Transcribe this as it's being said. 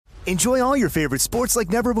Enjoy all your favorite sports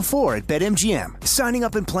like never before at BetMGM. Signing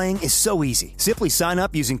up and playing is so easy. Simply sign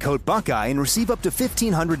up using code Buckeye and receive up to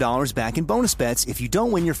 $1,500 back in bonus bets if you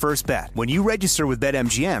don't win your first bet. When you register with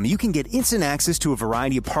BetMGM, you can get instant access to a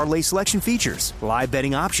variety of parlay selection features, live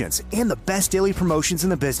betting options, and the best daily promotions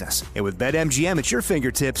in the business. And with BetMGM at your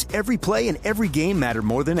fingertips, every play and every game matter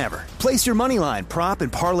more than ever. Place your moneyline, prop,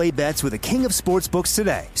 and parlay bets with the king of sportsbooks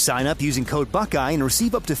today. Sign up using code Buckeye and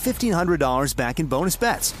receive up to $1,500 back in bonus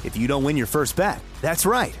bets if you don't win your first bet. That's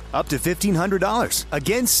right, up to $1,500.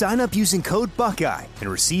 Again, sign up using code Buckeye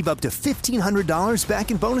and receive up to $1,500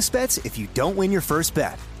 back in bonus bets if you don't win your first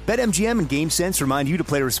bet. BetMGM and GameSense remind you to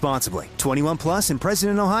play responsibly. 21 plus and present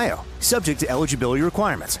in Ohio. Subject to eligibility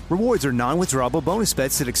requirements. Rewards are non-withdrawable bonus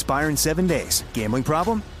bets that expire in 7 days. Gambling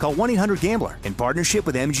problem? Call 1-800-GAMBLER in partnership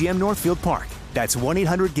with MGM Northfield Park. That's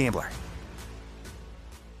 1-800-GAMBLER.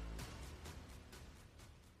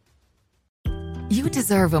 You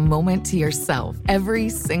deserve a moment to yourself every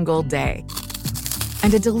single day.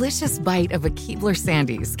 And a delicious bite of a Keebler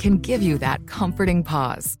Sandies can give you that comforting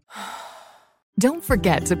pause. Don't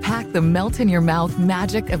forget to pack the melt-in-your-mouth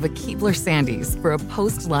magic of a Keebler Sandies for a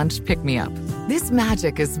post-lunch pick-me-up. This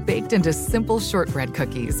magic is baked into simple shortbread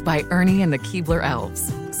cookies by Ernie and the Keebler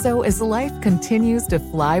Elves. So as life continues to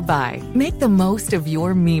fly by, make the most of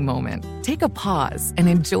your me moment. Take a pause and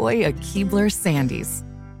enjoy a Keebler Sandies.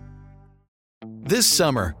 This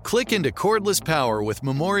summer, click into cordless power with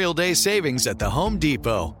Memorial Day savings at the Home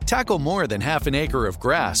Depot. Tackle more than half an acre of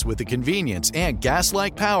grass with the convenience and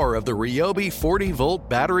gas-like power of the Ryobi 40-volt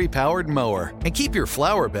battery-powered mower. And keep your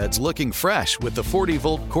flower beds looking fresh with the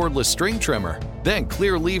 40-volt cordless string trimmer. Then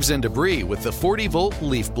clear leaves and debris with the 40-volt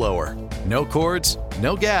leaf blower. No cords,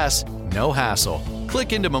 no gas, no hassle.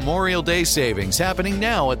 Click into Memorial Day savings happening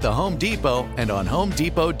now at the Home Depot and on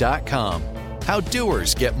HomeDepot.com. How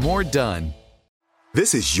doers get more done.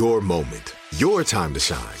 This is your moment, your time to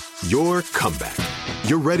shine, your comeback.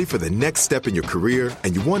 You're ready for the next step in your career,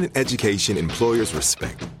 and you want an education employers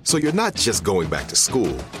respect. So you're not just going back to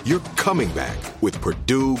school, you're coming back with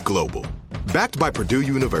Purdue Global. Backed by Purdue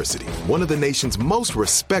University, one of the nation's most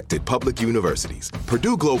respected public universities,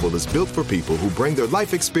 Purdue Global is built for people who bring their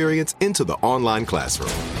life experience into the online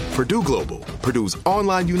classroom. Purdue Global, Purdue's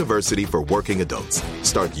online university for working adults.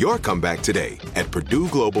 Start your comeback today at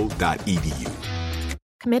purdueglobal.edu.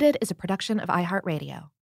 Committed is a production of iHeartRadio.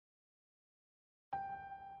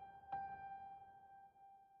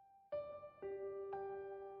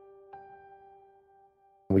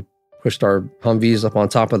 We pushed our Humvees up on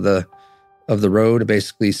top of the road,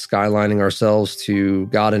 basically skylining ourselves to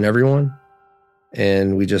God and everyone.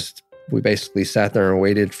 And we basically sat there and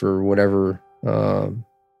waited for whatever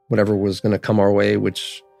was going to come our way,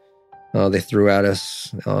 which they threw at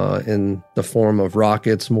us in the form of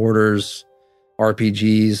rockets, mortars,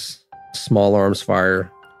 RPGs, small arms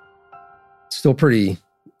fire. Still pretty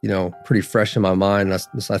fresh in my mind.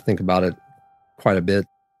 I think about it quite a bit.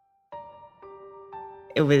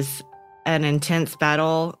 It was an intense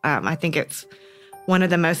battle. I think it's one of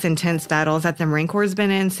the most intense battles that the Marine Corps has been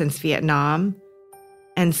in since Vietnam.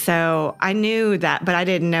 And so I knew that, but I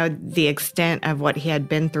didn't know the extent of what he had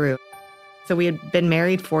been through. So we had been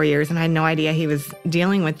married 4 years, and I had no idea he was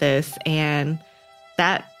dealing with this. And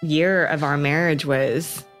that year of our marriage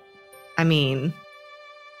was, it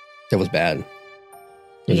was bad.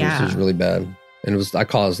 It was really bad. And I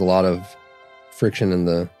caused a lot of friction in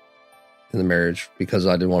the marriage because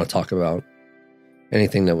I didn't want to talk about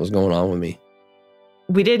anything that was going on with me.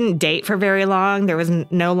 We didn't date for very long. There was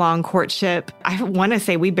no long courtship. I want to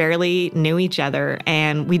say we barely knew each other,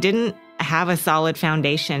 and we didn't have a solid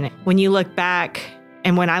foundation. When you look back,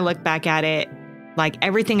 and when I look back at it, like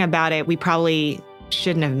everything about it, we probably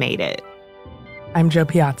shouldn't have made it. I'm Joe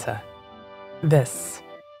Piazza. This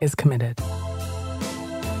is Committed.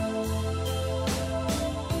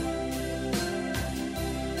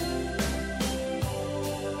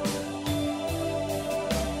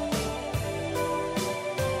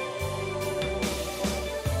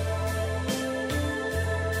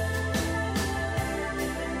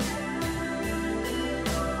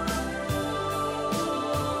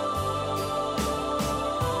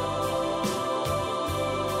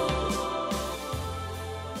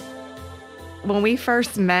 When we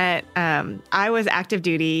first met, I was active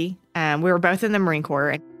duty. We were both in the Marine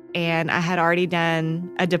Corps, and I had already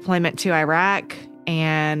done a deployment to Iraq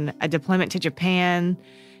and a deployment to Japan.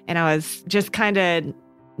 And I was just kind of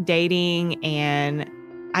dating and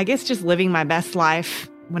I guess just living my best life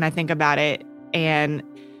when I think about it. And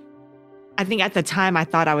I think at the time I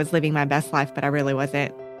thought I was living my best life, but I really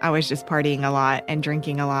wasn't. I was just partying a lot and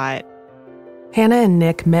drinking a lot. Hannah and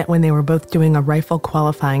Nick met when they were both doing a rifle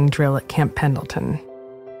qualifying drill at Camp Pendleton.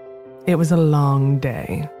 It was a long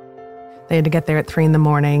day. They had to get there at 3 a.m.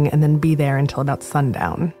 and then be there until about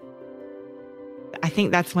sundown. I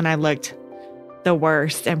think that's when I looked the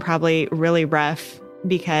worst and probably really rough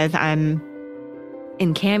because I'm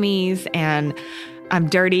in camis and I'm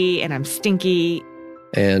dirty and I'm stinky.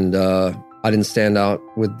 And I didn't stand out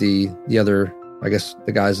with the other, I guess,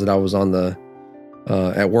 the guys that I was on the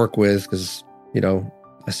at work with because,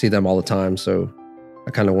 I see them all the time. So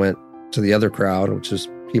I kind of went to the other crowd, which is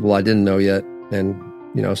people I didn't know yet, and,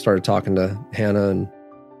 started talking to Hannah, and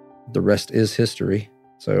the rest is history.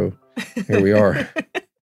 So here we are.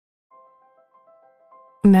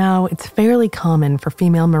 Now, it's fairly common for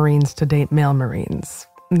female Marines to date male Marines.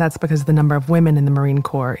 That's because the number of women in the Marine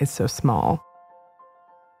Corps is so small.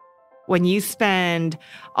 When you spend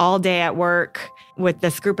all day at work with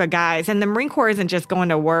this group of guys, and the Marine Corps isn't just going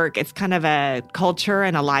to work, it's kind of a culture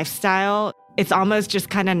and a lifestyle. It's almost just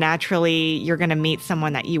kind of naturally you're going to meet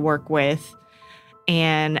someone that you work with.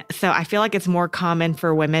 And so I feel like it's more common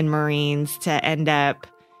for women Marines to end up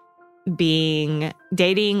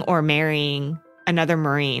dating or marrying another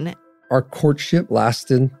Marine. Our courtship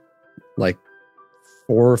lasted like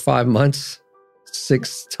 4 or 5 months,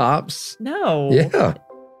 6 tops. No. Yeah.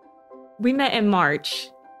 We met in March,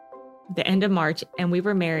 the end of March, and we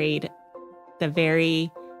were married the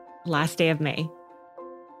very last day of May.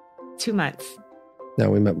 2 months.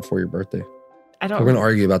 No, we met before your birthday. We're going to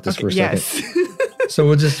argue about this for a second. Yes. So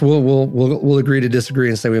we'll agree to disagree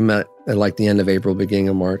and say we met at like the end of April, beginning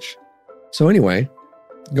of March. So anyway,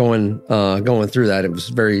 going through that, it was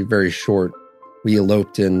very, very short. We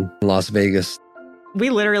eloped in Las Vegas. We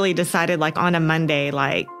literally decided like on a Monday,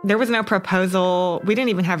 like there was no proposal. We didn't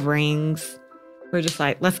even have rings. We were just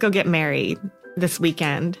like, let's go get married this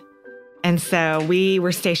weekend. And so we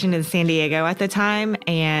were stationed in San Diego at the time.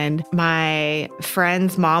 And my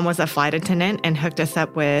friend's mom was a flight attendant and hooked us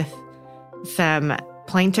up with some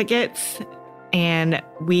plane tickets. And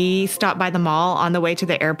we stopped by the mall on the way to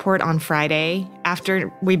the airport on Friday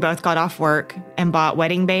after we both got off work and bought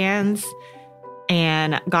wedding bands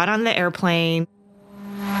and got on the airplane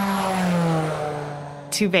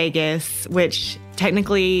to Vegas, which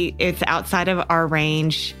technically it's outside of our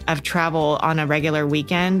range of travel on a regular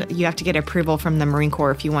weekend. You have to get approval from the Marine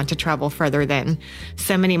Corps if you want to travel further than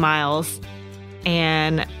so many miles.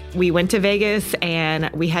 And we went to Vegas and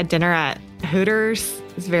we had dinner at Hooters.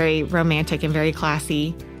 It's very romantic and very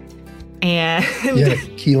classy. And you had a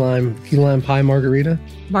key lime pie margarita?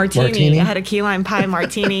 Martini. I had a key lime pie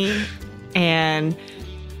martini. And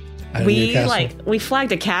we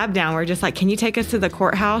flagged a cab down. We're just like, can you take us to the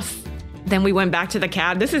courthouse? Then we went back to the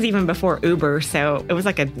cab. This is even before Uber, so it was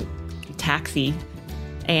like a taxi.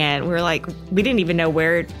 And we were like, we didn't even know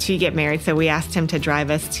where to get married, so we asked him to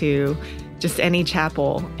drive us to just any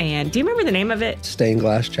chapel. And do you remember the name of it? Stained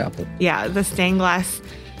Glass Chapel. Yeah, the Stained Glass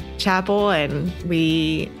Chapel. And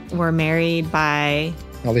we were married by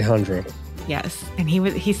Alejandro. Yes. And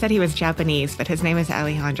he said he was Japanese, but his name is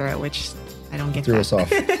Alejandro, which I don't get. Threw us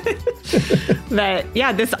off. But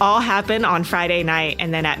yeah, this all happened on Friday night.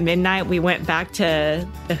 And then at midnight, we went back to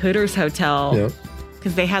the Hooters Hotel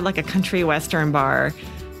because they had like a country western bar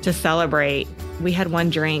to celebrate. We had one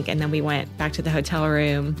drink and then we went back to the hotel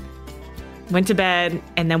room, went to bed,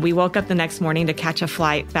 and then we woke up the next morning to catch a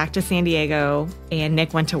flight back to San Diego, and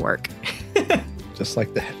Nick went to work. Just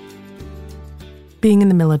like that. Being in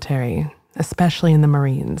the military, especially in the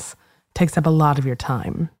Marines, takes up a lot of your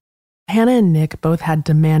time. Hannah and Nick both had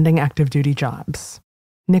demanding active duty jobs.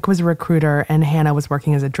 Nick was a recruiter and Hannah was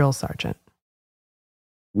working as a drill sergeant.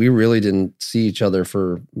 We really didn't see each other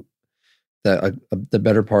for the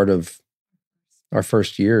better part of our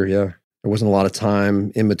first year, yeah. There wasn't a lot of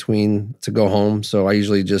time in between to go home, so I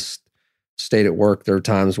usually just stayed at work. There were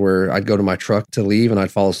times where I'd go to my truck to leave and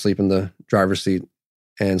I'd fall asleep in the driver's seat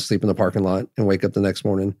and sleep in the parking lot and wake up the next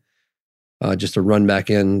morning just to run back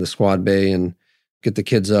in the squad bay and get the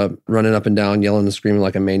kids up, running up and down, yelling and screaming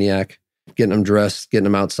like a maniac, getting them dressed, getting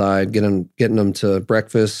them outside, getting them to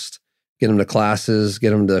breakfast, getting them to classes,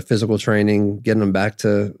 getting them to physical training, getting them back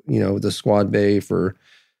to, the squad bay for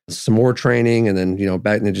some more training. And then,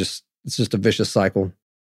 back, and it's just a vicious cycle.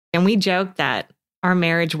 And we joked that our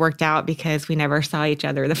marriage worked out because we never saw each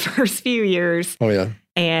other the first few years. Oh, yeah.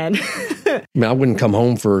 And I wouldn't come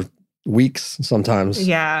home for weeks sometimes.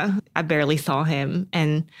 Yeah, I barely saw him.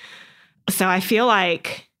 And so I feel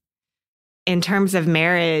like in terms of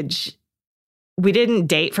marriage, we didn't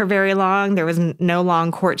date for very long. There was no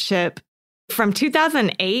long courtship. From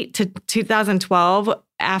 2008 to 2012,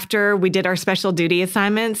 after we did our special duty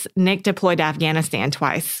assignments, Nick deployed to Afghanistan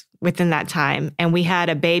twice. within that time. And we had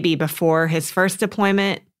a baby before his first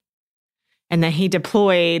deployment. And then he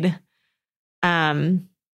deployed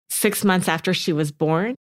 6 months after she was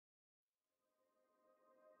born.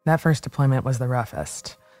 That first deployment was the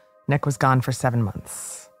roughest. Nick was gone for 7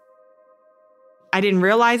 months. I didn't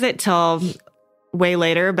realize it till way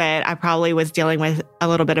later, but I probably was dealing with a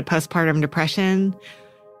little bit of postpartum depression.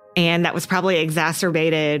 And that was probably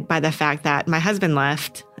exacerbated by the fact that my husband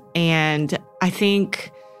left. And I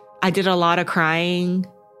think I did a lot of crying.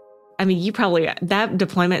 I mean, that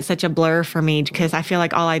deployment is such a blur for me because I feel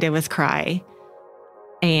like all I did was cry.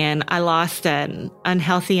 And I lost an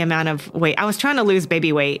unhealthy amount of weight. I was trying to lose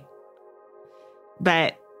baby weight,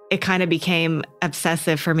 but it kind of became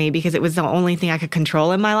obsessive for me because it was the only thing I could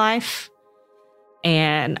control in my life.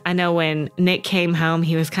 And I know when Nick came home,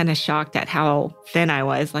 he was kind of shocked at how thin I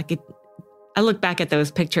was. I look back at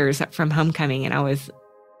those pictures from homecoming and I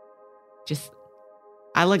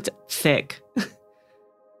looked sick.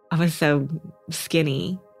 I was so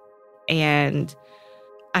skinny. And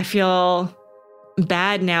I feel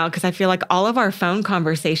bad now because I feel like all of our phone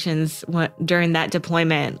conversations during that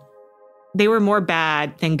deployment, they were more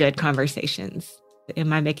bad than good conversations.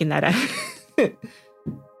 Am I making that up?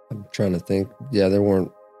 I'm trying to think. Yeah, there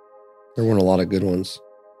weren't a lot of good ones.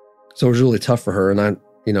 So it was really tough for her. And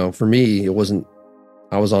for me, it wasn't,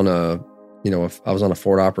 I was on a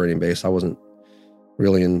forward operating base. I wasn't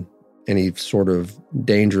really in any sort of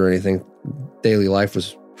danger or anything. Daily life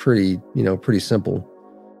was pretty simple,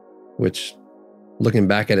 which looking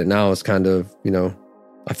back at it now is kind of,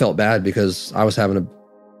 I felt bad because I was having a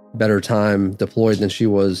better time deployed than she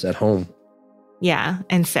was at home. Yeah.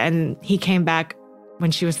 And he came back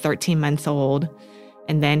when she was 13 months old.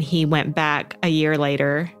 And then he went back a year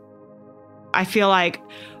later. I feel like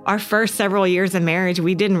our first several years of marriage,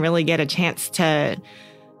 we didn't really get a chance to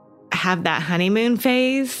have that honeymoon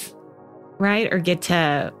phase, right? Or get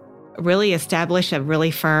to really establish a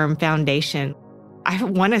really firm foundation. I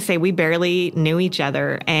want to say we barely knew each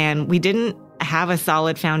other and we didn't have a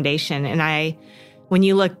solid foundation. And when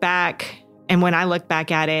you look back and when I look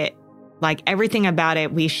back at it, like everything about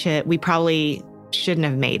it, we probably shouldn't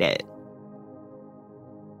have made it.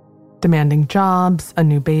 Demanding jobs, a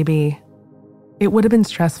new baby. It would have been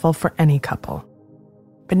stressful for any couple.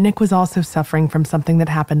 But Nick was also suffering from something that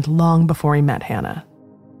happened long before he met Hannah.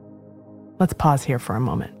 Let's pause here for a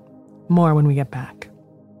moment. More when we get back.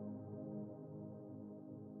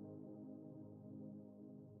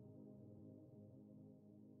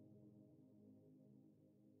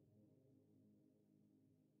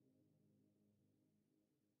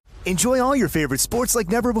 Enjoy all your favorite sports like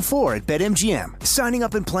never before at BetMGM. Signing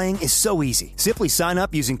up and playing is so easy. Simply sign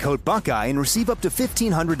up using code Buckeye and receive up to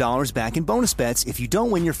 $1,500 back in bonus bets if you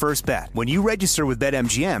don't win your first bet. When you register with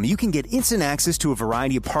BetMGM, you can get instant access to a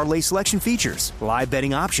variety of parlay selection features, live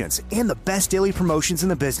betting options, and the best daily promotions in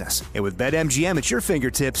the business. And with BetMGM at your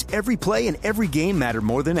fingertips, every play and every game matter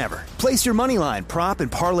more than ever. Place your moneyline, prop,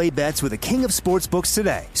 and parlay bets with the king of sportsbooks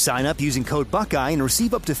today. Sign up using code Buckeye and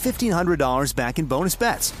receive up to $1,500 back in bonus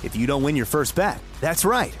bets if you don't win your first bet. That's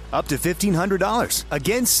right, up to $1,500.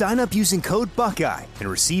 Again, sign up using code Buckeye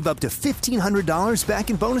and receive up to $1,500 back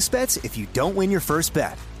in bonus bets if you don't win your first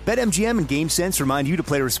bet. BetMGM and GameSense remind you to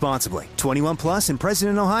play responsibly. 21 plus and present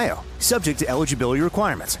in Ohio. Subject to eligibility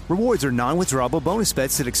requirements. Rewards are non-withdrawable bonus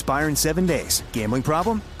bets that expire in 7 days. Gambling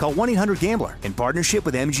problem? Call 1-800-GAMBLER in partnership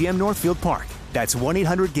with MGM Northfield Park. That's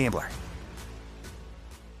 1-800-GAMBLER.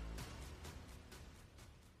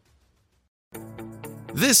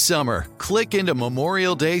 This summer, click into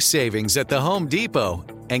Memorial Day savings at the Home Depot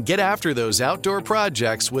and get after those outdoor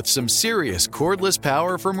projects with some serious cordless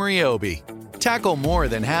power from Ryobi. Tackle more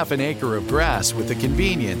than half an acre of grass with the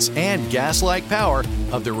convenience and gas-like power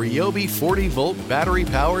of the Ryobi 40-volt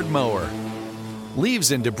battery-powered mower.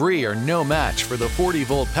 Leaves and debris are no match for the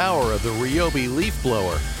 40-volt power of the Ryobi leaf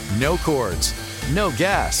blower. No cords, no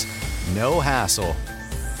gas, no hassle.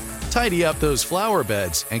 Tidy up those flower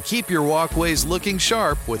beds and keep your walkways looking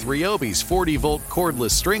sharp with Ryobi's 40-volt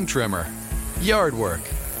cordless string trimmer. Yard work,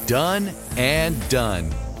 done and done.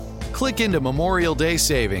 Click into Memorial Day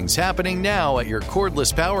savings happening now at your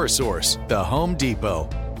cordless power source, the Home Depot.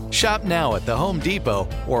 Shop now at the Home Depot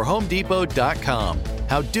or HomeDepot.com.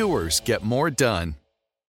 How doers get more done.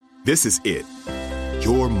 This is it.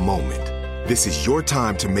 Your moment. This is your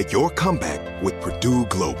time to make your comeback with Purdue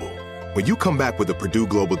Global. When you come back with a Purdue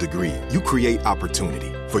Global degree, you create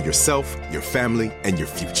opportunity for yourself, your family, and your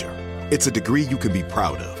future. It's a degree you can be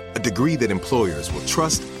proud of, a degree that employers will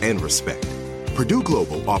trust and respect. Purdue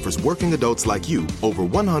Global offers working adults like you over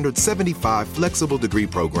 175 flexible degree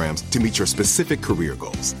programs to meet your specific career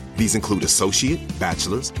goals. These include associate,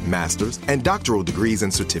 bachelor's, master's, and doctoral degrees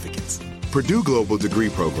and certificates. Purdue Global degree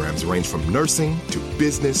programs range from nursing to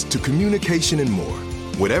business to communication and more.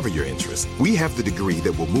 Whatever your interest, we have the degree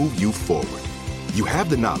that will move you forward. You have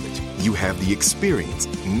the knowledge, you have the experience.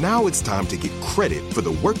 Now it's time to get credit for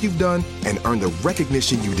the work you've done and earn the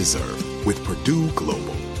recognition you deserve with Purdue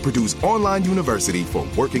Global, Purdue's online university for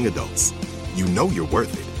working adults. You know you're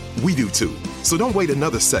worth it. We do too. So don't wait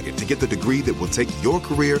another second to get the degree that will take your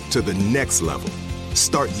career to the next level.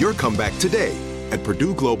 Start your comeback today at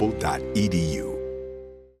purdueglobal.edu.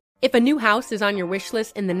 If a new house is on your wish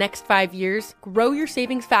list in the next 5 years, grow your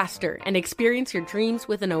savings faster and experience your dreams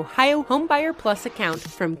with an Ohio Homebuyer Plus account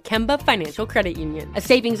from Kemba Financial Credit Union. A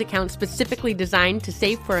savings account specifically designed to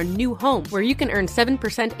save for a new home where you can earn 7%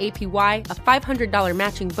 APY, a $500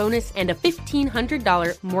 matching bonus, and a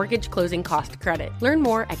 $1,500 mortgage closing cost credit. Learn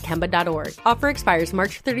more at Kemba.org. Offer expires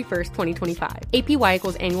March 31st, 2025. APY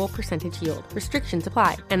equals annual percentage yield. Restrictions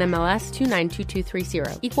apply. NMLS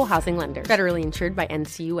 292230. Equal housing lender. Federally insured by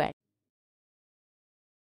NCUA.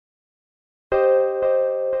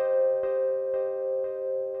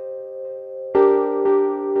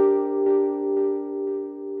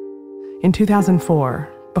 In 2004,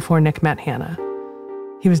 before Nick met Hannah,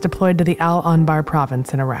 he was deployed to the Al-Anbar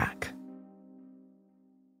province in Iraq.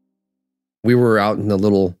 We were out in a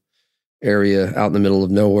little area out in the middle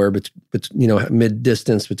of nowhere, but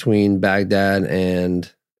mid-distance between Baghdad and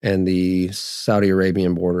the Saudi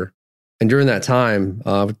Arabian border. And during that time,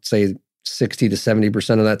 I would say 60 to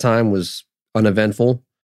 70% of that time was uneventful.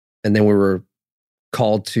 And then we were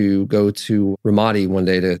called to go to Ramadi one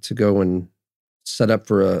day to go and set up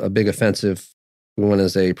for a big offensive. We went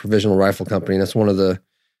as a provisional rifle company. And that's one of the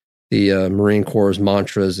Marine Corps'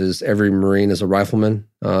 mantras is every Marine is a rifleman,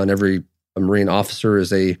 and every Marine officer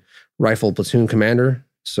is a rifle platoon commander.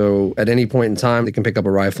 So at any point in time, they can pick up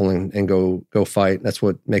a rifle and go fight. That's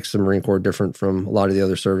what makes the Marine Corps different from a lot of the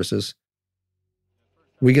other services.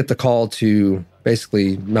 We get the call to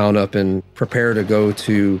basically mount up and prepare to go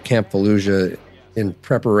to Camp Fallujah in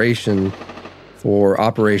preparation for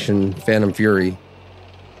Operation Phantom Fury.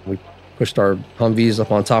 We pushed our Humvees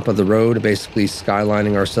up on top of the road, basically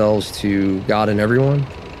skylining ourselves to God and everyone.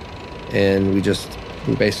 And we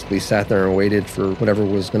basically sat there and waited for whatever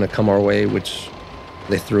was going to come our way, which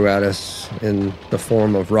they threw at us in the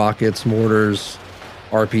form of rockets, mortars,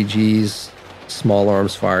 RPGs, small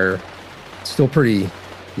arms fire. It's still pretty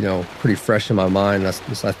fresh in my mind. I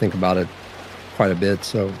think about it quite a bit.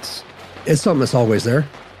 So it's something that's always there.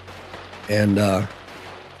 And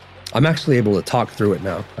I'm actually able to talk through it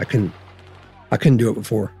now. I couldn't do it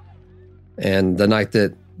before. And the night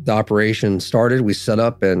that the operation started, we set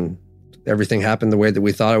up and everything happened the way that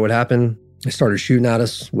we thought it would happen. They started shooting at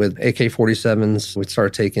us with AK-47s. We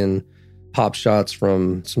started taking pop shots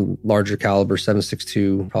from some larger caliber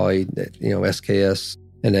 7.62, probably SKS.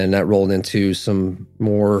 And then that rolled into some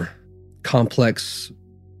more complex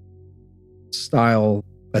style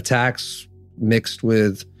attacks mixed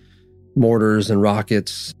with mortars and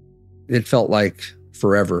rockets. It felt like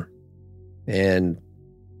forever. And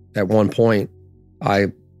at one point,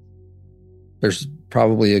 there's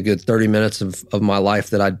probably a good 30 minutes of my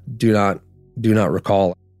life that I do not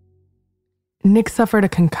recall. Nick suffered a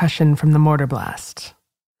concussion from the mortar blast,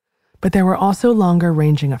 but there were also longer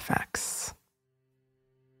ranging effects.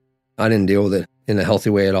 I didn't deal with it in a healthy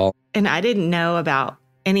way at all. And I didn't know about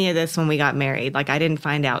any of this when we got married. Like, I didn't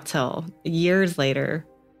find out till years later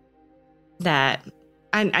that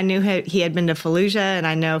I knew he had been to Fallujah, and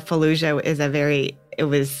I know Fallujah is it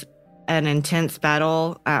was an intense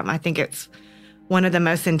battle. I think it's one of the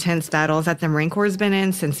most intense battles that the Marine Corps has been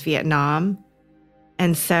in since Vietnam.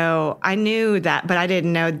 And so I knew that, but I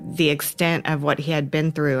didn't know the extent of what he had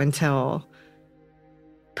been through until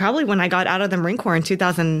probably when I got out of the Marine Corps in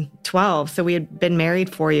 2012. So we had been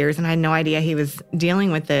married 4 years, and I had no idea he was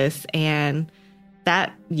dealing with this. And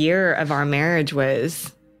that year of our marriage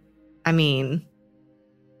was, it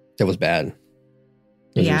was bad.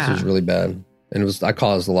 It was really bad. And I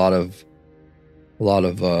caused a lot of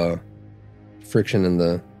friction in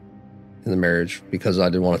the marriage because I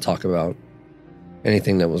didn't want to talk about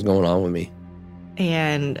anything that was going on with me.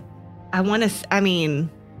 And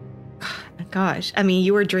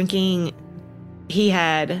you were drinking. He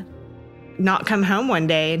had not come home one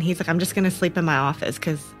day, and he's like, I'm just going to sleep in my office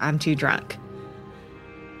because I'm too drunk.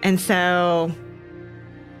 And so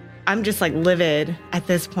I'm just like livid at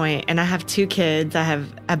this point. And I have 2 kids. I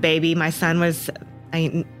have a baby. My son was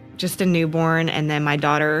just a newborn, and then my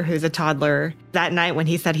daughter, who's a toddler. That night when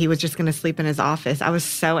he said he was just going to sleep in his office, I was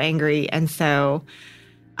so angry. And so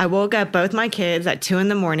I woke up both my kids at 2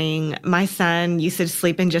 a.m. My son used to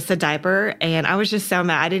sleep in just a diaper, and I was just so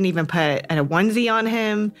mad. I didn't even put a onesie on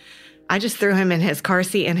him. I just threw him in his car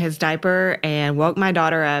seat in his diaper and woke my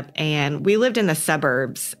daughter up. And we lived in the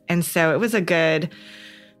suburbs. And so it was a good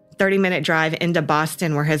 30-minute drive into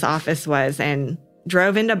Boston where his office was, and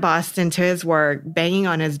drove into Boston to his work, banging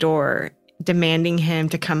on his door, demanding him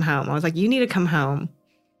to come home. I was like, you need to come home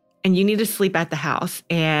and you need to sleep at the house.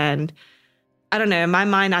 And I don't know, in my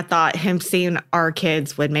mind, I thought him seeing our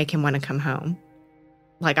kids would make him want to come home.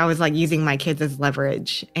 Like I was like using my kids as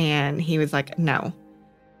leverage. And he was like, no.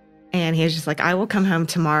 And he was just like, I will come home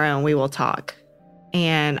tomorrow and we will talk.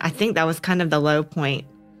 And I think that was kind of the low point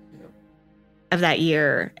of that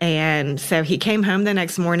year. And so he came home the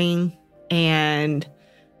next morning, and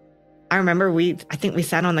I remember I think we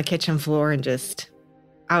sat on the kitchen floor and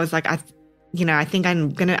I was like, I think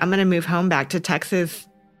I'm gonna move home back to Texas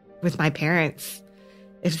with my parents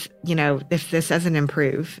if this doesn't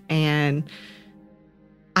improve. And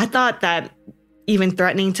I thought that even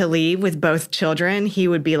threatening to leave with both children, he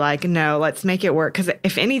would be like, no, let's make it work. Because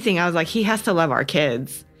if anything, I was like, he has to love our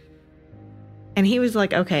kids. And he was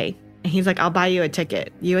like, okay. And he's like, I'll buy you a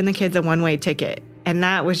ticket. You and the kids a one-way ticket. And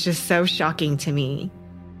that was just so shocking to me.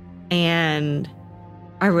 And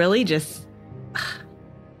I really just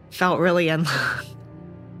felt really in love.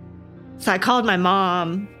 So I called my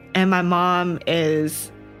mom, and my mom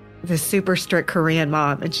is the super strict Korean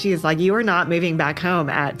mom. And she is like, you are not moving back home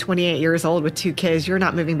at 28 years old with 2 kids. You're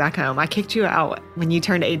not moving back home. I kicked you out when you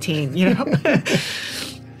turned 18,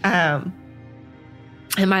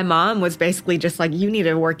 And my mom was basically just like, you need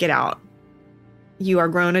to work it out. You are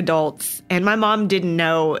grown adults. And my mom didn't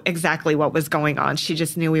know exactly what was going on. She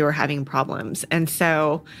just knew we were having problems. And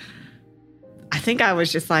so I think I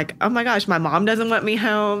was just like, oh my gosh, my mom doesn't want me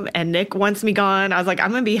home and Nick wants me gone. I was like,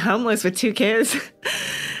 I'm going to be homeless with 2 kids.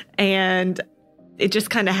 And it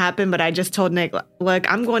just kind of happened. But I just told Nick,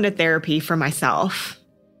 look, I'm going to therapy for myself.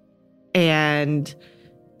 And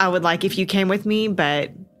I would like if you came with me,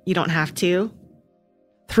 but you don't have to.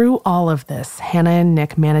 Through all of this, Hannah and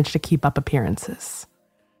Nick managed to keep up appearances.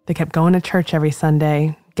 They kept going to church every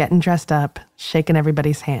Sunday, getting dressed up, shaking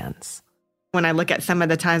everybody's hands. When I look at some of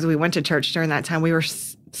the times we went to church during that time, we were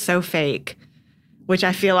so fake, which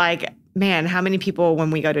I feel like, man, how many people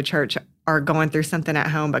when we go to church are going through something at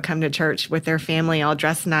home but come to church with their family all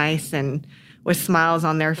dressed nice and with smiles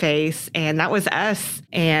on their face. And that was us.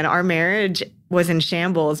 And our marriage was in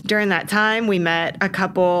shambles. During that time, we met a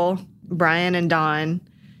couple, Brian and Dawn,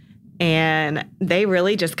 and they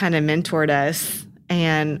really just kind of mentored us.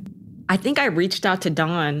 And I think I reached out to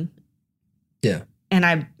Dawn. Yeah. And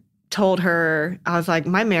I told her, I was like,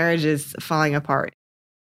 my marriage is falling apart.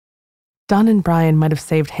 Dawn and Brian might have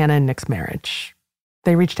saved Hannah and Nick's marriage.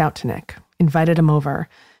 They reached out to Nick, invited him over.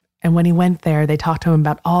 And when he went there, they talked to him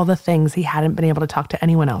about all the things he hadn't been able to talk to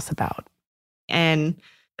anyone else about. And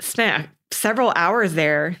spent several hours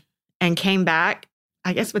there and came back,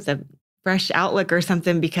 I guess, with a fresh outlook or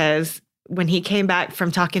something, because when he came back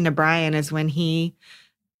from talking to Brian is when he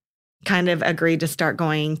kind of agreed to start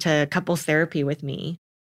going to couples therapy with me.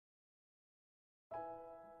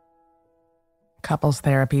 Couples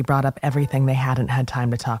therapy brought up everything they hadn't had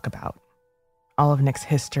time to talk about. All of Nick's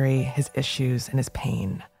history, his issues, and his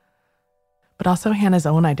pain. But also Hannah's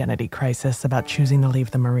own identity crisis about choosing to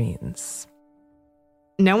leave the Marines.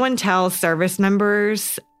 No one tells service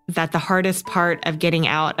members that the hardest part of getting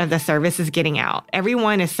out of the service is getting out.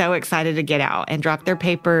 Everyone is so excited to get out and drop their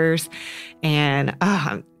papers. And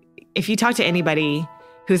if you talk to anybody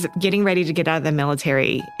who's getting ready to get out of the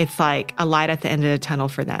military, it's like a light at the end of the tunnel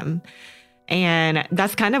for them. And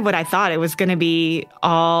that's kind of what I thought. It was going to be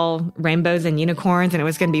all rainbows and unicorns, and it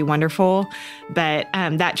was going to be wonderful. But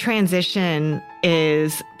that transition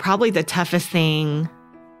is probably the toughest thing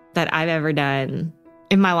that I've ever done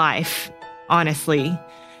in my life, honestly.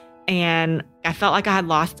 And I felt like I had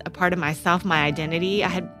lost a part of myself, my identity. I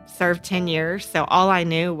had served 10 years, so all I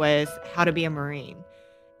knew was how to be a Marine.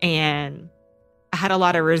 And I had a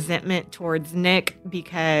lot of resentment towards Nick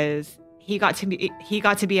because he got to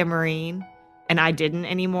be a Marine and I didn't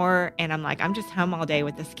anymore. And I'm like, I'm just home all day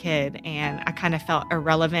with this kid. And I kind of felt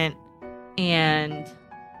irrelevant. And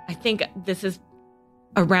I think this is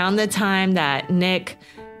around the time that Nick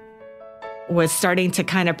was starting to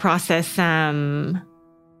kind of process some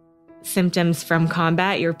symptoms from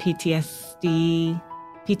combat, your PTSD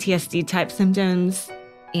type symptoms.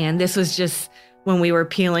 And this was just when we were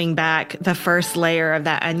peeling back the first layer of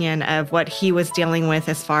that onion of what he was dealing with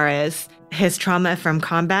as far as his trauma from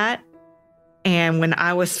combat. And when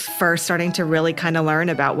I was first starting to really kind of learn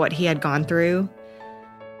about what he had gone through.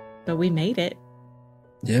 But we made it.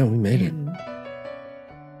 Yeah, we made it.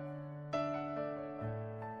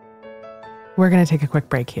 We're going to take a quick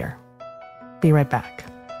break here. Be right back.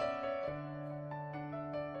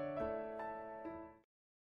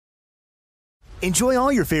 Enjoy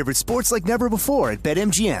all your favorite sports like never before at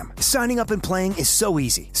BetMGM. Signing up and playing is so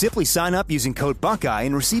easy. Simply sign up using code Buckeye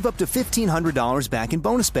and receive up to $1,500 back in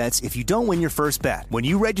bonus bets if you don't win your first bet. When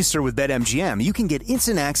you register with BetMGM, you can get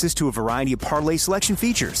instant access to a variety of parlay selection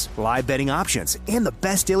features, live betting options, and the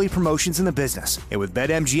best daily promotions in the business. And with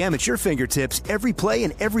BetMGM at your fingertips, every play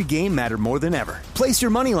and every game matter more than ever. Place your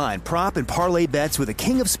moneyline, prop, and parlay bets with the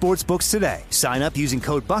king of sportsbooks today. Sign up using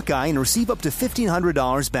code Buckeye and receive up to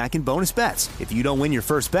 $1,500 back in bonus bets if you don't win your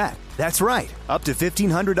first bet. That's right, up to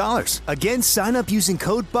 $1,500. Again, sign up using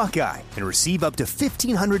code Buckeye and receive up to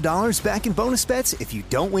 $1,500 back in bonus bets if you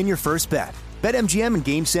don't win your first bet. BetMGM and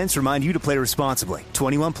GameSense remind you to play responsibly.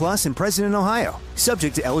 21 plus and present in Ohio.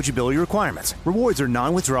 Subject to eligibility requirements. Rewards are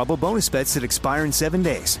non-withdrawable bonus bets that expire in 7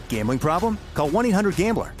 days. Gambling problem? Call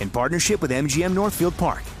 1-800-GAMBLER in partnership with MGM Northfield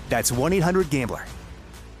Park. That's 1-800-GAMBLER.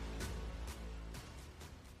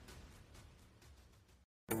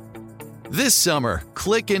 This summer,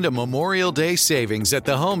 click into Memorial Day savings at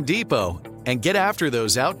the Home Depot and get after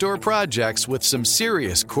those outdoor projects with some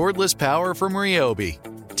serious cordless power from Ryobi.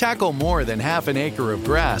 Tackle more than half an acre of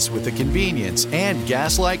grass with the convenience and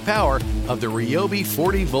gas-like power of the Ryobi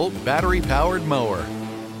 40-volt battery-powered mower.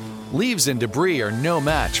 Leaves and debris are no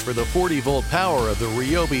match for the 40-volt power of the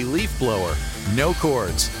Ryobi leaf blower. No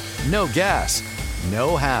cords, no gas,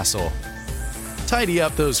 no hassle. Tidy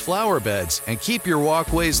up those flower beds and keep your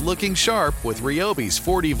walkways looking sharp with Ryobi's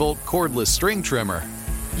 40-volt cordless string trimmer.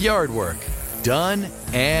 Yard work, done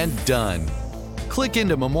and done. Click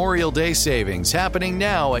into Memorial Day savings happening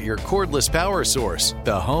now at your cordless power source,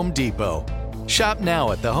 the Home Depot. Shop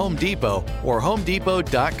now at the Home Depot or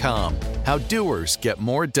HomeDepot.com. How doers get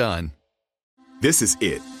more done. This is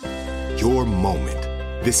it. Your moment.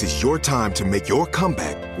 This is your time to make your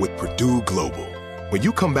comeback with Purdue Global. When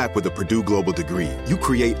you come back with a Purdue Global degree, you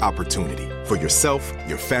create opportunity for yourself,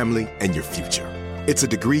 your family, and your future. It's a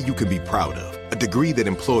degree you can be proud of, a degree that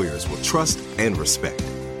employers will trust and respect.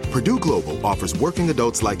 Purdue Global offers working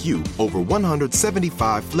adults like you over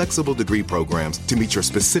 175 flexible degree programs to meet your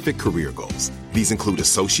specific career goals. These include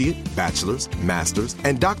associate, bachelor's, master's,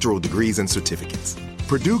 and doctoral degrees and certificates.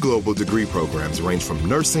 Purdue Global degree programs range from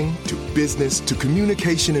nursing to business to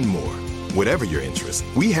communication and more. Whatever your interest,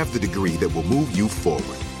 we have the degree that will move you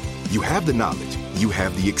forward. You have the knowledge, you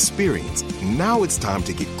have the experience. Now it's time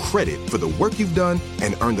to get credit for the work you've done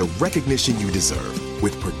and earn the recognition you deserve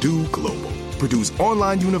with Purdue Global, Purdue's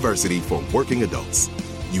online university for working adults.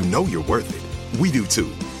 You know you're worth it. We do too.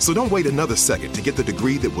 So don't wait another second to get the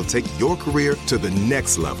degree that will take your career to the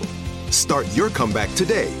next level. Start your comeback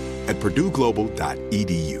today at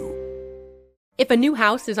purdueglobal.edu. If a new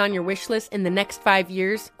house is on your wish list in the next 5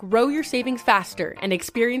 years, grow your savings faster and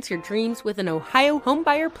experience your dreams with an Ohio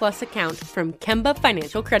Homebuyer Plus account from Kemba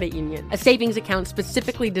Financial Credit Union. A savings account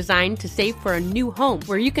specifically designed to save for a new home,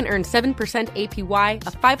 where you can earn 7% APY,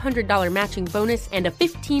 a $500 matching bonus, and a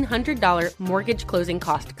 $1,500 mortgage closing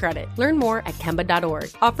cost credit. Learn more at Kemba.org.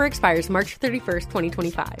 Offer expires March 31st,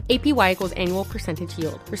 2025. APY equals annual percentage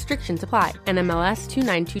yield. Restrictions apply. NMLS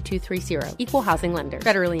 292230. Equal housing lender.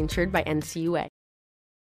 Federally insured by NCUA.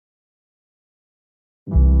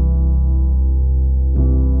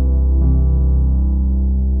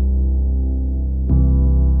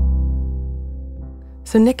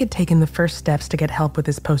 So Nick had taken the first steps to get help with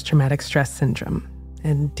his post-traumatic stress syndrome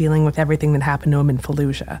and dealing with everything that happened to him in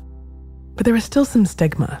Fallujah. But there was still some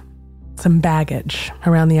stigma, some baggage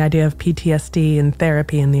around the idea of PTSD and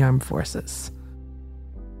therapy in the armed forces.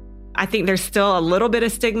 I think there's still a little bit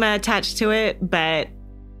of stigma attached to it, but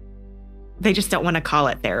they just don't want to call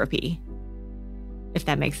it therapy, if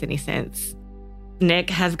that makes any sense. Nick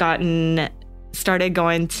has started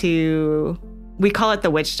going to, we call it the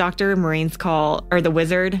witch doctor, Marines call, or the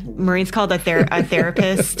wizard. Marines call a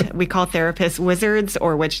therapist. We call therapists wizards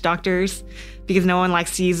or witch doctors because no one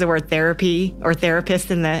likes to use the word therapy or therapist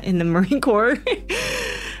in the Marine Corps.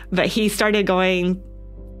 But he started going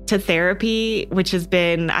to therapy, which has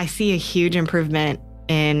been, I see a huge improvement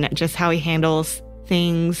in just how he handles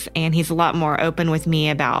things, and he's a lot more open with me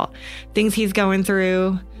about things he's going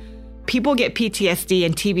through. People get PTSD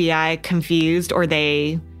and TBI confused, or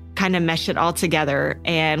they kind of mesh it all together.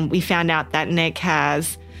 And we found out that Nick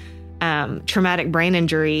has traumatic brain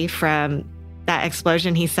injury from that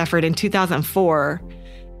explosion he suffered in 2004.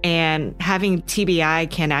 And having TBI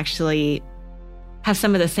can actually have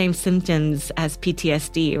some of the same symptoms as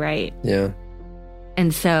PTSD, right? Yeah.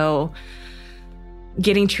 And so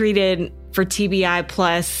getting treated for TBI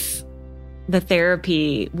plus the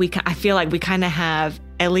therapy, I feel like we kind of have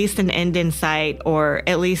at least an end in sight, or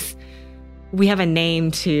at least we have a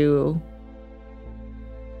name to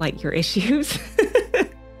like your issues.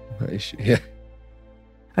 Yeah.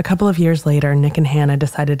 A couple of years later, Nick and Hannah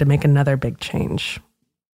decided to make another big change.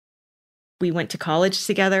 We went to college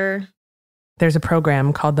together. There's a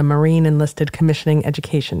program called the Marine Enlisted Commissioning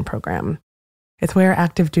Education Program. It's where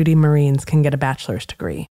active duty Marines can get a bachelor's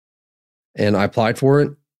degree. And I applied for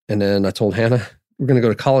it. And then I told Hannah, we're going to go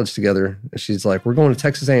to college together. And she's like, we're going to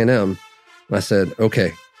Texas A&M. And I said,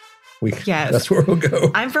 okay, that's where we'll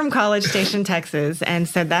go. I'm from College Station, Texas. And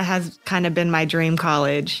so that has kind of been my dream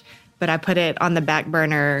college. But I put it on the back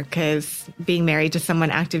burner because being married to someone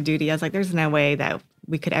active duty, I was like, there's no way that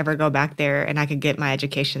we could ever go back there and I could get my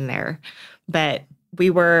education there. But we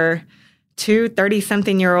were two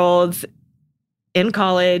 30-something-year-olds in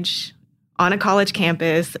college, on a college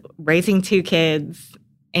campus, raising two kids.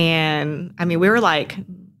 And I mean, we were like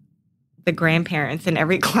the grandparents in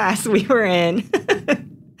every class we were in.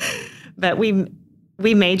 But we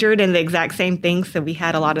majored in the exact same things, so we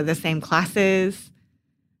had a lot of the same classes.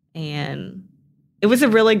 And it was a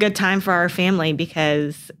really good time for our family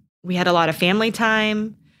because we had a lot of family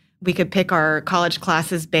time. We could pick our college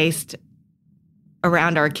classes based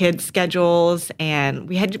around our kids' schedules. And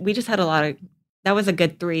we just had a lot of, that was a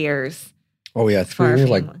good 3 years. Oh yeah, 3 years,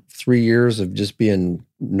 like 3 years of just being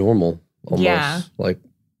normal almost. Yeah. Like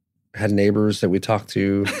had neighbors that we talked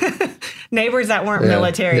to. Neighbors that weren't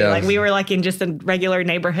military. Yeah. Like we were like in just a regular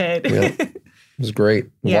neighborhood. Yeah. It was great.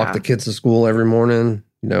 Walked the kids to school every morning.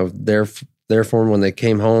 You know, there for them when they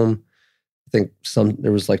came home. I think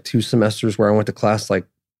there was like 2 semesters where I went to class like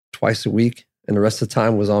twice a week, and the rest of the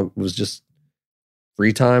time was just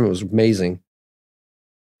free time. It was amazing.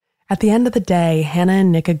 At the end of the day, Hannah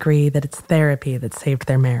and Nick agree that it's therapy that saved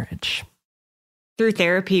their marriage. Through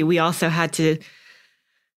therapy, we also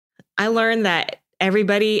I learned that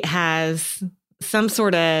everybody has some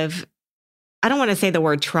sort of, I don't want to say the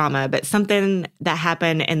word trauma, but something that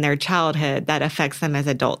happened in their childhood that affects them as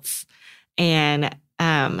adults. And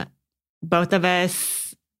both of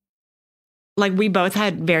us, like we both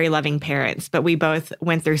had very loving parents, but we both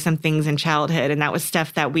went through some things in childhood. And that was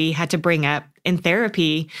stuff that we had to bring up in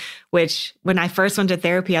therapy, which when I first went to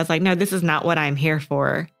therapy, I was like, no, this is not what I'm here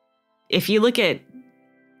for. If you look at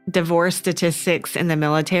divorce statistics in the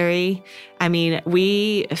military, I mean,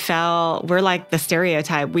 we're like the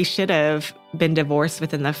stereotype. We should have been divorced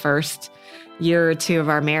within the first year or two of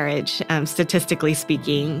our marriage, statistically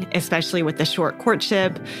speaking, especially with the short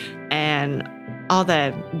courtship and all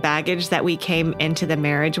the baggage that we came into the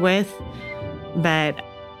marriage with. But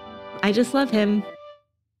I just love him.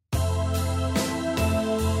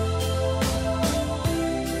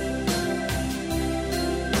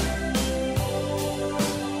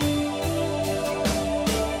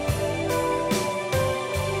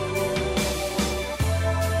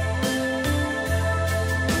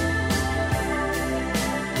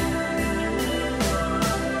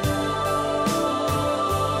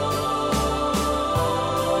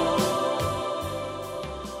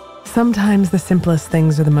 Sometimes the simplest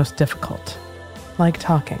things are the most difficult, like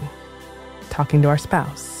talking to our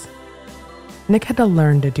spouse. Nick had to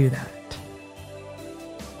learn to do that.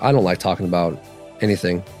 I don't like talking about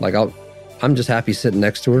anything. Like I'm just happy sitting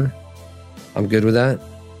next to her. I'm good with that.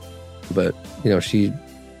 But, you know, she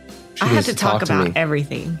I have to talk about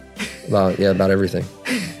everything. About everything.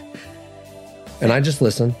 And I just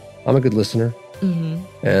listen. I'm a good listener.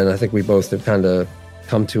 Mm-hmm. And I think we both have kind of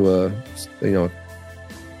come to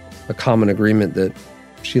a common agreement that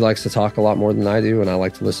she likes to talk a lot more than I do, and I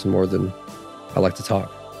like to listen more than I like to talk.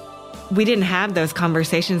 We didn't have those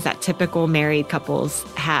conversations that typical married couples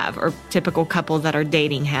have, or typical couples that are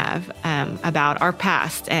dating have, about our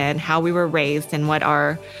past and how we were raised and what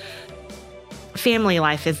our family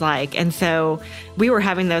life is like. And so we were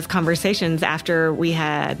having those conversations after we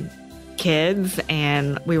had kids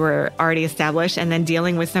and we were already established, and then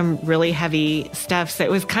dealing with some really heavy stuff. So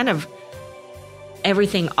it was kind of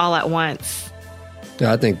everything all at once.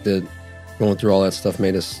 Yeah, I think that going through all that stuff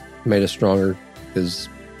made us stronger, because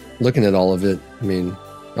looking at all of it, I mean,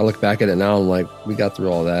 I look back at it now and I'm like, we got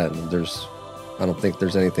through all that, and I don't think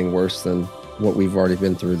there's anything worse than what we've already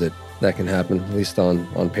been through that can happen, at least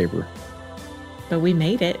on paper. But we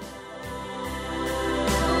made it.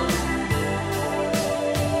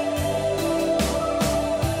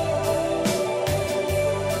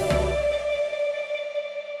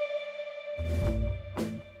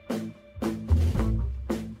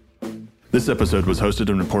 This episode was hosted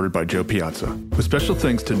and reported by Joe Piazza, with special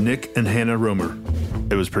thanks to Nick and Hannah Romer.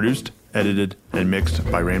 It was produced, edited, and mixed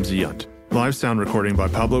by Ramsey Yunt. Live sound recording by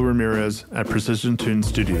Pablo Ramirez at Precision Tune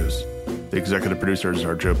Studios. The executive producers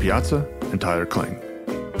are Joe Piazza and Tyler Kling.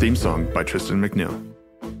 Theme song by Tristan McNeil.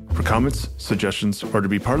 For comments, suggestions, or to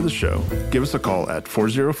be part of the show, give us a call at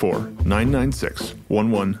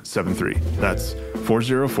 404-996-1173. That's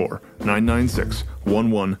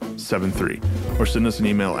 404-996-1173. Or send us an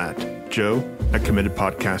email at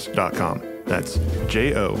joe@committedpodcast.com. That's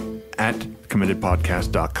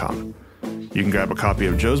JO@committedpodcast.com. You can grab a copy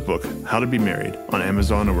of Joe's book, How to Be Married, on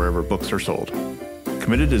Amazon or wherever books are sold.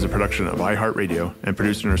 Committed is a production of iHeartRadio and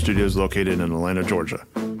produced in our studios located in Atlanta, Georgia.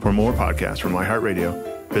 For more podcasts from iHeartRadio,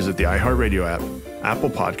 visit the iHeartRadio app, Apple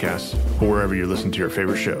Podcasts, or wherever you listen to your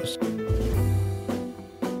favorite shows.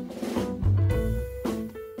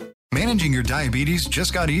 Managing your diabetes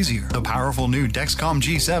just got easier. The powerful new Dexcom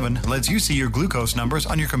G7 lets you see your glucose numbers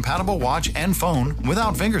on your compatible watch and phone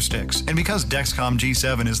without finger sticks. And because Dexcom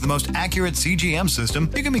G7 is the most accurate CGM system,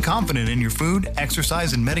 you can be confident in your food,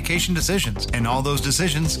 exercise, and medication decisions. And all those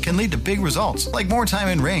decisions can lead to big results, like more time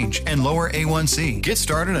in range and lower A1C. Get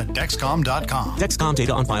started at Dexcom.com. Dexcom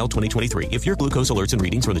data on file 2023. If your glucose alerts and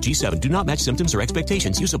readings from the G7 do not match symptoms or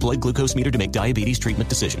expectations, use a blood glucose meter to make diabetes treatment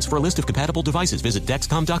decisions. For a list of compatible devices, visit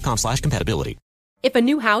Dexcom.com/compatibility. If a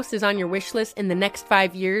new house is on your wish list in the next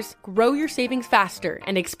 5 years, grow your savings faster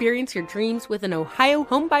and experience your dreams with an Ohio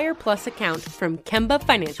Homebuyer Plus account from Kemba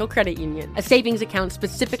Financial Credit Union. A savings account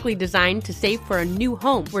specifically designed to save for a new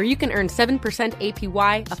home, where you can earn 7%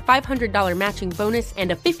 APY, a $500 matching bonus,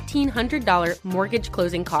 and a $1,500 mortgage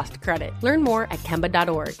closing cost credit. Learn more at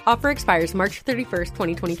Kemba.org. Offer expires March 31st,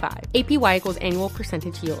 2025. APY equals annual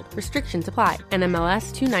percentage yield. Restrictions apply.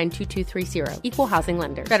 NMLS 292230. Equal housing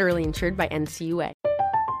lender. Federally insured by NCUA.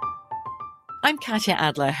 I'm Katya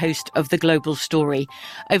Adler, host of The Global Story.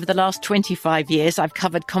 Over the last 25 years, I've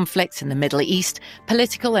covered conflicts in the Middle East,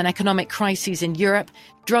 political and economic crises in Europe,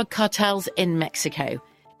 drug cartels in Mexico.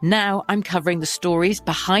 Now I'm covering the stories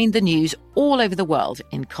behind the news all over the world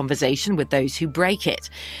in conversation with those who break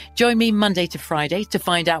it. Join me Monday to Friday to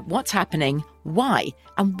find out what's happening, why,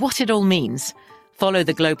 and what it all means. Follow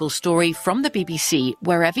The Global Story from the BBC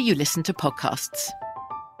wherever you listen to podcasts.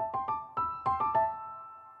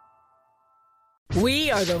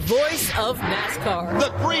 We are the voice of NASCAR. The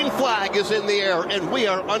green flag is in the air, and we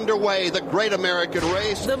are underway. The Great American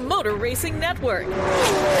Race. The Motor Racing Network.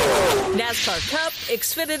 NASCAR Cup,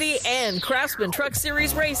 Xfinity, and Craftsman Truck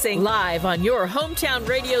Series Racing live on your hometown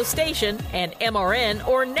radio station and MRN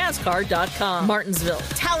or NASCAR.com. Martinsville,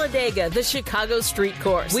 Talladega, the Chicago Street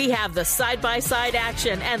Course. We have the side-by-side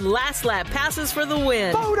action and last lap passes for the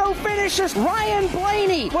win. Photo finishes. Ryan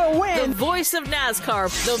Blaney will win. The voice of NASCAR,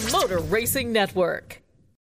 the Motor Racing Network.